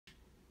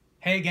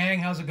Hey gang,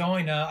 how's it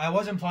going? I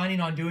wasn't planning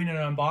on doing an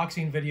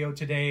unboxing video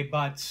today,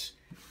 but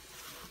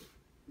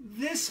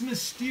this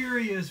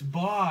mysterious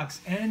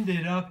box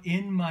ended up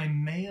in my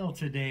mail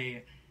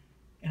today,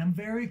 and I'm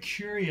very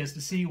curious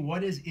to see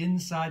what is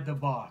inside the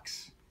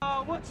box.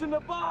 What's in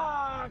the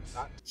box?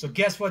 So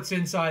guess what's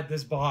inside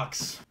this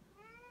box?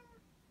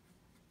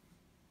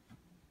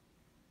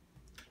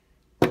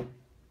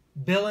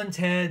 Bill and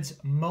Ted's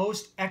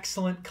Most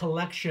Excellent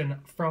Collection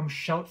from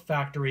Shout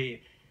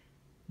Factory.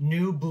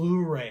 New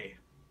Blu-ray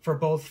for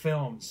both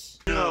films.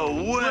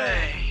 No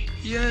way!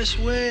 Yes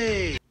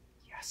way!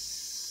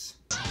 Yes.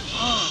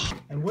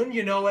 And wouldn't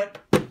you know it,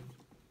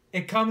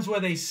 it comes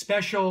with a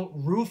special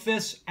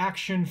Rufus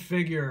action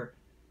figure,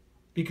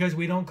 because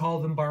we don't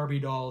call them Barbie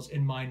dolls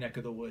in my neck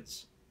of the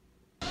woods.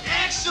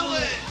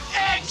 Excellent!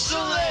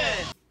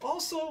 Excellent!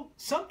 Also,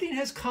 something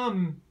has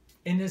come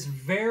in this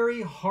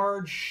very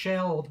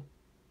hard-shelled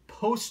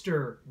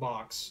poster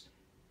box.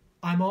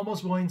 I'm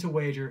almost willing to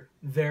wager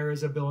there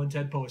is a Bill and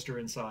Ted poster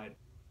inside.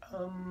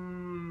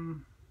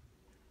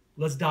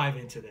 Let's dive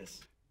into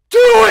this. Do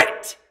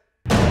it!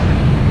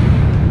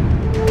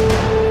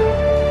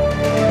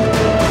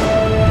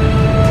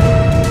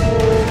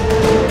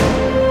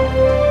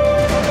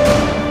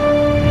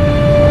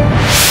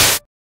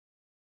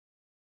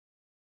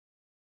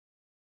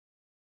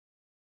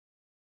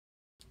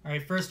 All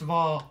right, first of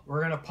all,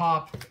 we're gonna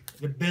pop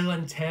the Bill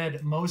and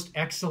Ted Most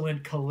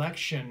Excellent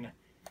Collection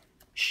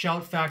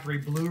Shout Factory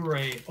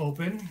Blu-ray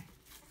open.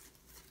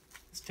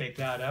 Let's take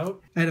that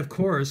out. And of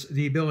course,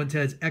 the Bill and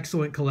Ted's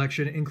Excellent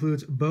Collection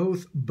includes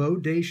both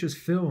bodacious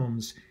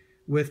films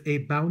with a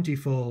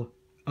bountiful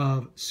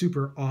of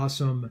super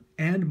awesome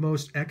and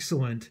most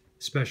excellent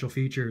special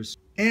features.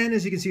 And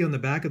as you can see on the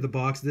back of the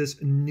box, this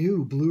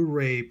new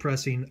Blu-ray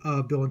pressing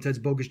of Bill and Ted's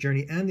Bogus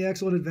Journey and The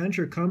Excellent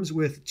Adventure comes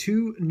with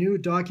 2 new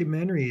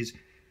documentaries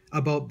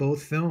about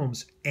both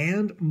films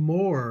and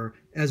more,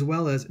 as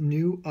well as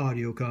new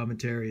audio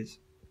commentaries.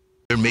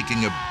 They're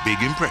making a big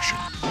impression.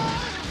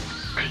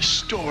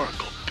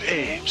 Historical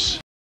babes.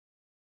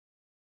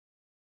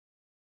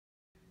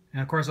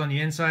 And of course on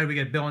the inside we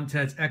get Bill and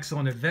Ted's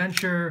Excellent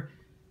Adventure,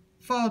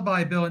 followed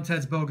by Bill and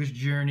Ted's Bogus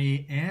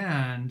Journey,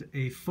 and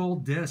a full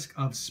disc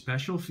of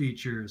special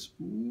features.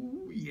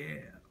 Ooh,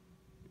 yeah.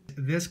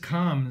 This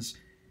comes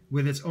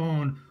with its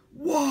own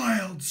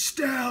Wild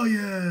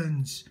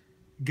Stallions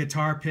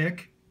guitar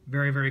pick.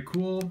 Very, very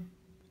cool.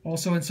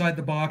 Also inside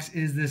the box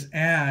is this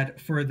ad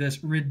for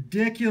this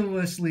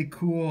ridiculously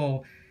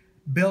cool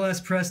Bill S.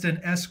 Preston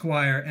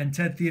Esquire and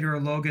Ted Theodore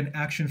Logan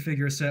action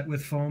figure set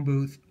with phone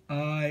booth.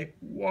 I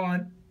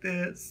want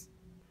this.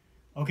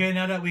 Okay,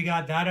 now that we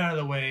got that out of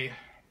the way,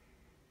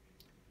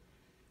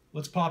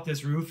 let's pop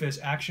this Rufus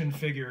action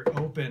figure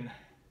open.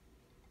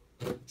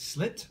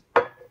 Slit.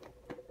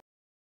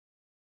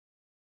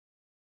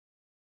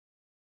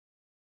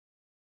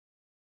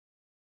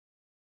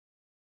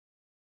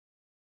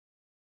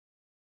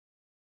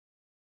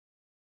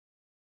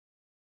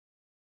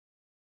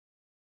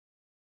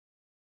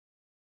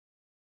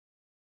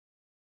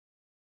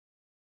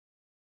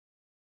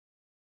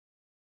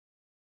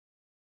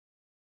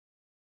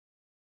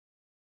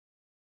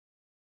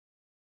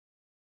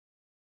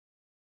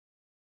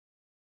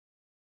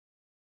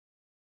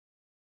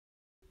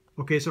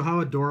 Okay, so how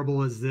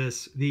adorable is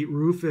this? The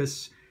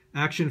Rufus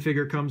action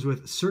figure comes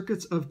with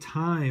Circuits of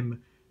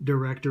Time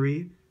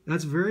directory.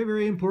 That's very,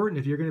 very important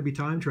if you're going to be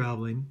time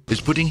traveling.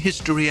 Is putting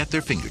history at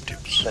their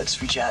fingertips.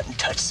 Let's reach out and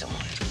touch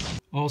someone.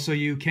 Also,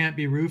 you can't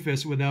be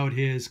Rufus without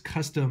his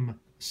custom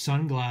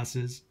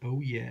sunglasses.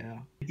 Oh yeah.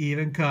 It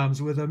even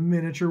comes with a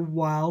miniature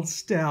Wild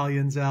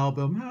Stallions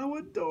album. How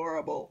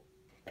adorable.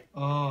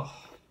 Oh,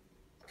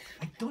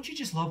 don't you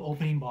just love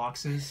opening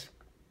boxes?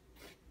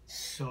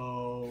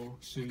 So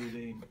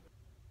soothing.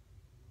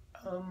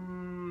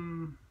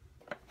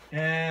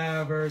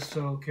 Ever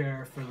so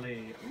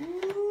carefully.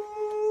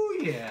 Ooh,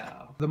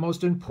 yeah. The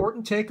most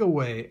important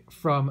takeaway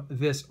from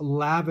this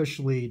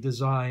lavishly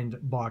designed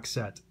box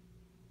set.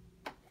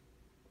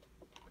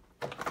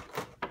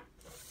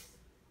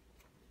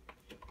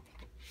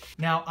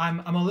 Now,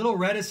 I'm a little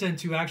reticent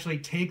to actually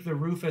take the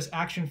Rufus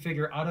action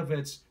figure out of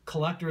its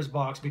collector's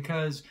box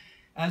because,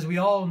 as we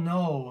all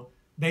know,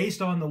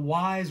 based on the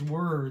wise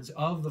words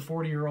of the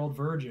 40-year-old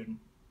virgin,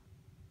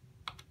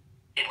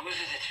 it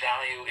loses its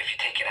value if you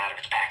take it out of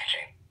its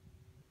packaging.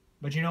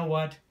 But you know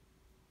what?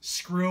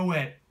 Screw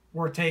it.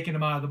 We're taking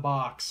them out of the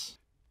box.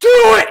 Do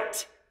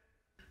it!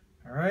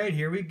 All right,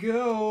 here we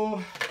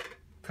go.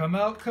 Come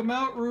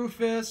out,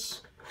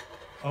 Rufus.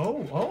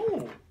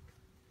 Oh.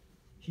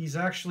 He's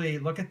actually,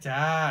 look at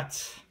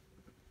that.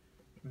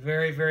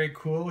 Very, very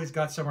cool. He's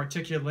got some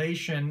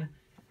articulation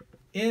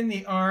in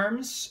the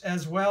arms,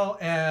 as well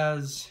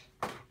as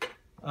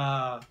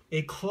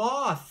a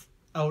cloth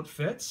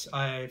outfit.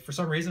 For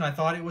some reason, I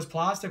thought it was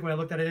plastic when I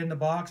looked at it in the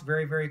box.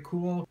 Very, very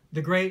cool.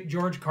 The great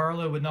George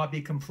Carlin would not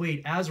be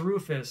complete as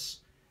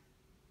Rufus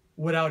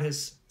without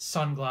his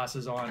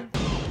sunglasses on.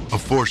 A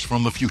force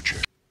from the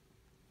future.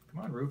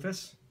 Come on,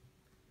 Rufus.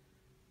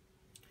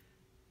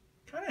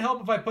 Kind of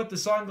help if I put the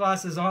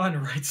sunglasses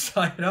on right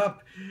side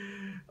up.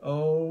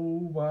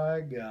 Oh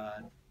my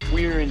god.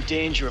 We're in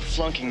danger of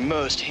flunking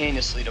most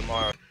heinously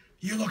tomorrow.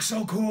 You look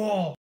so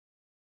cool!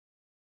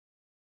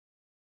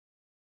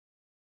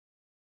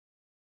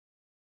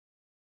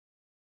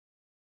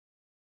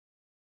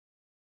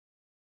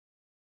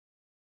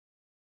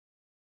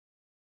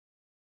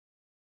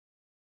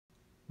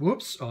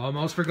 Whoops,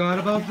 almost forgot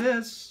about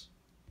this.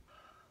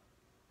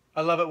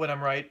 I love it when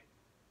I'm right.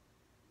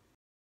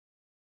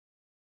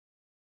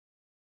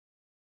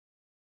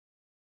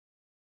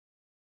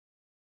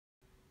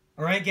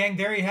 Alright gang,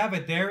 there you have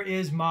it. There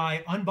is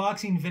my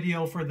unboxing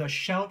video for the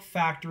Shout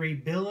Factory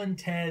Bill and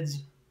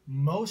Ted's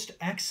Most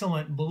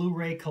Excellent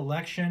Blu-ray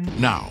Collection.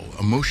 Now,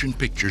 a motion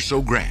picture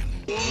so grand,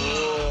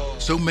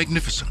 so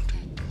magnificent,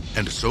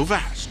 and so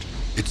vast,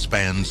 it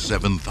spans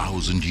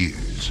 7,000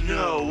 years.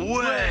 No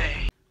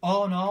way!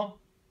 All in all,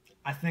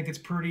 I think it's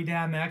pretty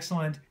damn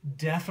excellent.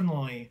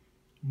 Definitely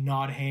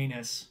not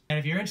heinous. And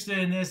if you're interested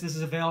in this, this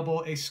is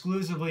available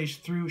exclusively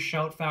through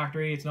Shout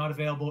Factory. It's not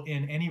available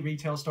in any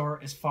retail store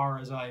as far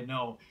as I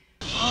know.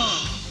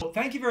 Well,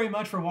 thank you very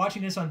much for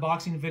watching this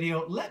unboxing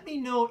video. Let me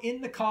know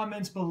in the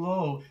comments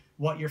below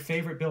what your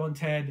favorite Bill and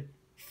Ted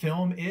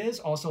film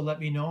is. Also, let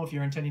me know if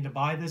you're intending to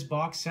buy this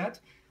box set.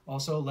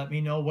 Also, let me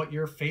know what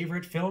your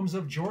favorite films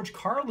of George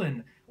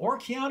Carlin or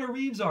Keanu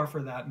Reeves are,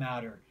 for that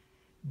matter.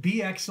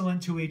 Be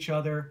excellent to each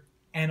other,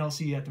 and I'll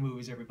see you at the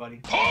movies, everybody.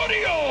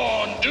 Party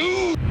on,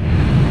 dude!